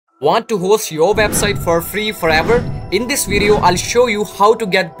Want to host your website for free forever? In this video, I'll show you how to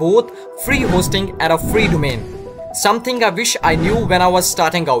get both free hosting and a free domain. Something I wish I knew when I was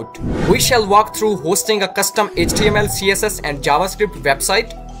starting out. We shall walk through hosting a custom HTML, CSS and JavaScript website.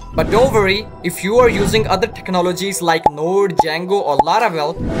 But don't worry, if you are using other technologies like Node, Django or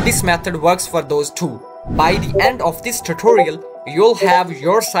Laravel, this method works for those too. By the end of this tutorial, you'll have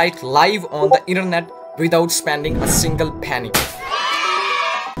your site live on the internet without spending a single penny.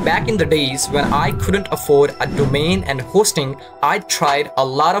 Back in the days when I couldn't afford a domain and hosting, I tried a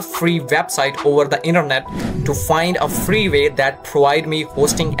lot of free websites over the internet to find a free way that provided me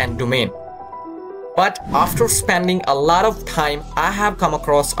hosting and domain. But after spending a lot of time, I have come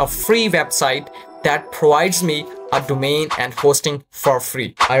across a free website that provides me a domain and hosting for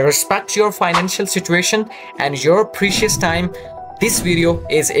free. I respect your financial situation and your precious time. This video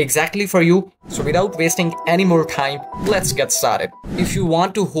is exactly for you. So without wasting any more time, let's get started. If you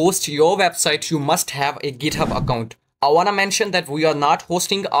want to host your website, you must have a GitHub account. I want to mention that we are not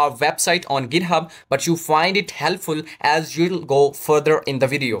hosting our website on GitHub, but you find it helpful as you'll go further in the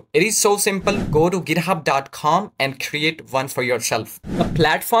video. It is so simple. Go to github.com and create one for yourself. The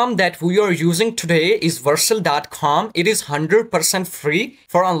platform that we are using today is Vercel.com. It is 100% free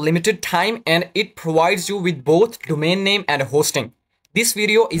for unlimited time and it provides you with both domain name and hosting. This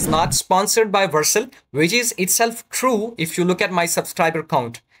video is not sponsored by Vercel, which is itself true if you look at my subscriber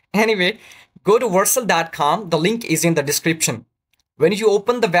count. Anyway, go to Vercel.com. The link is in the description. When you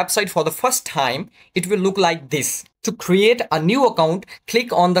open the website for the first time, it will look like this. To create a new account,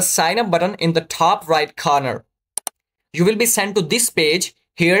 click on the sign up button in the top right corner. You will be sent to this page.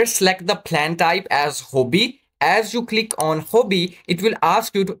 Here, select the plan type as hobby. As you click on hobby, it will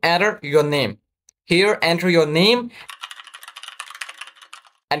ask you to enter your name. Here, enter your name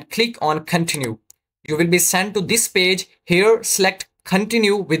and click on continue. You will be sent to this page. Here, select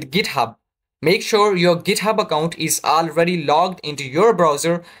continue with GitHub. Make sure your GitHub account is already logged into your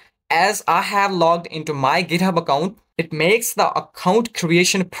browser. As I have logged into my GitHub account, it makes the account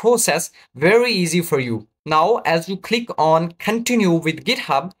creation process very easy for you. Now, as you click on continue with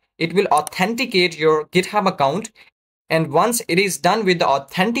GitHub, it will authenticate your GitHub account. And once it is done with the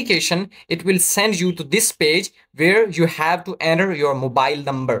authentication, it will send you to this page where you have to enter your mobile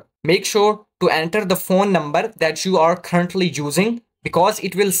number. Make sure to enter the phone number that you are currently using, because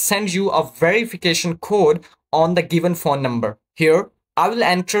it will send you a verification code on the given phone number. Here, I will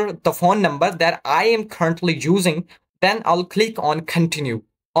enter the phone number that I am currently using. Then I'll click on continue.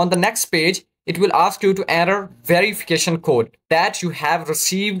 On the next page, it will ask you to enter verification code that you have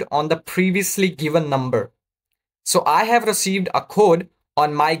received on the previously given number. So I have received a code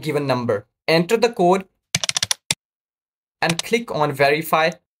on my given number. Enter the code and click on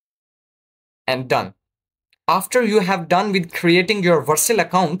verify and done. After you have done with creating your Vercel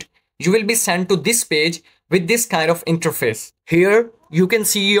account, you will be sent to this page with this kind of interface. Here, you can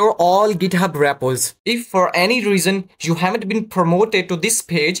see your all GitHub repos. If for any reason you haven't been promoted to this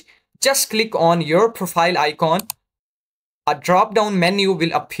page, just click on your profile icon. A drop-down menu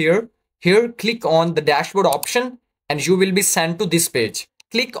will appear. Here, click on the dashboard option and you will be sent to this page.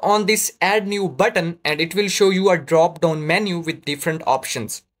 Click on this add new button and it will show you a drop-down menu with different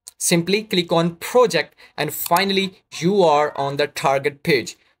options. Simply click on project and finally you are on the target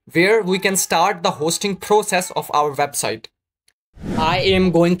page where we can start the hosting process of our website. I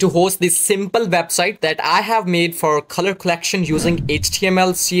am going to host this simple website that I have made for color collection using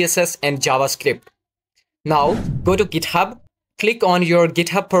HTML, CSS and JavaScript. Now go to GitHub, click on your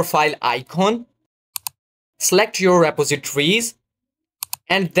GitHub profile icon, select your repositories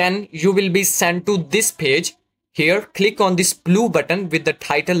and then you will be sent to this page. Here, click on this blue button with the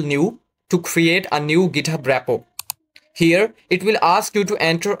title new to create a new GitHub repo. Here, it will ask you to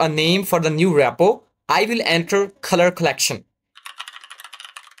enter a name for the new repo. I will enter color collection.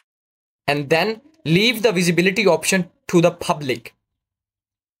 And then leave the visibility option to the public.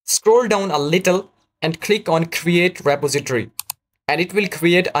 Scroll down a little and click on create repository. And it will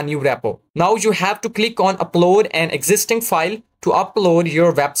create a new repo. Now you have to click on upload an existing file to upload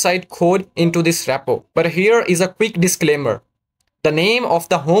your website code into this repo. But here is a quick disclaimer. The name of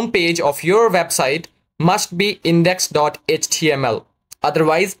the home page of your website must be index.html.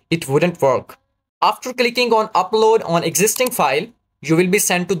 Otherwise, it wouldn't work. After clicking on upload on existing file, you will be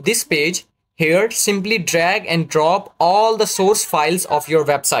sent to this page. Here, simply drag and drop all the source files of your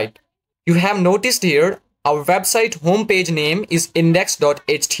website. You have noticed here, our website homepage name is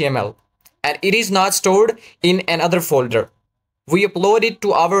index.html and it is not stored in another folder. We upload it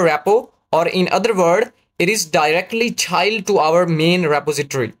to our repo, or in other words, it is directly child to our main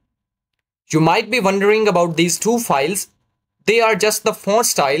repository. You might be wondering about these two files. They are just the font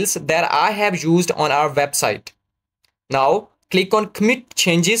styles that I have used on our website. Now, click on commit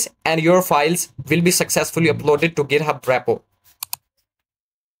changes and your files will be successfully uploaded to GitHub repo.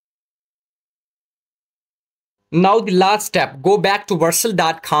 Now the last step, go back to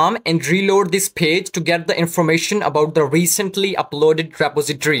Vercel.com and reload this page to get the information about the recently uploaded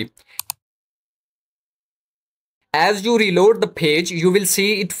repository. As you reload the page, you will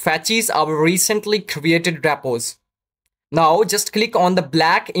see it fetches our recently created repos. Now just click on the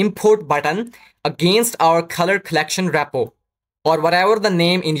black import button against our color collection repo, or whatever the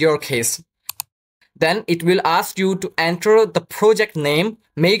name in your case. Then it will ask you to enter the project name.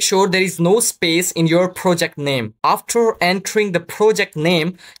 Make sure there is no space in your project name. After entering the project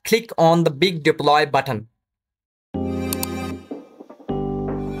name, click on the big deploy button.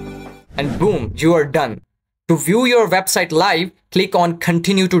 And boom, you are done. To view your website live, click on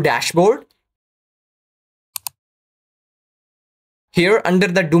continue to dashboard. Here under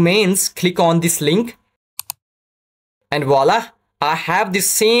the domains, click on this link. And voila, I have the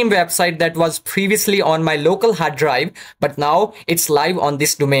same website that was previously on my local hard drive, but now it's live on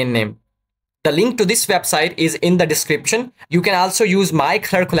this domain name. The link to this website is in the description. You can also use my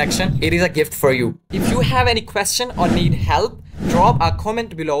color collection. It is a gift for you. If you have any question or need help, drop a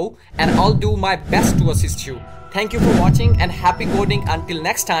comment below and I'll do my best to assist you. Thank you for watching and happy coding. Until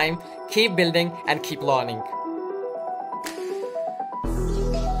next time, keep building and keep learning.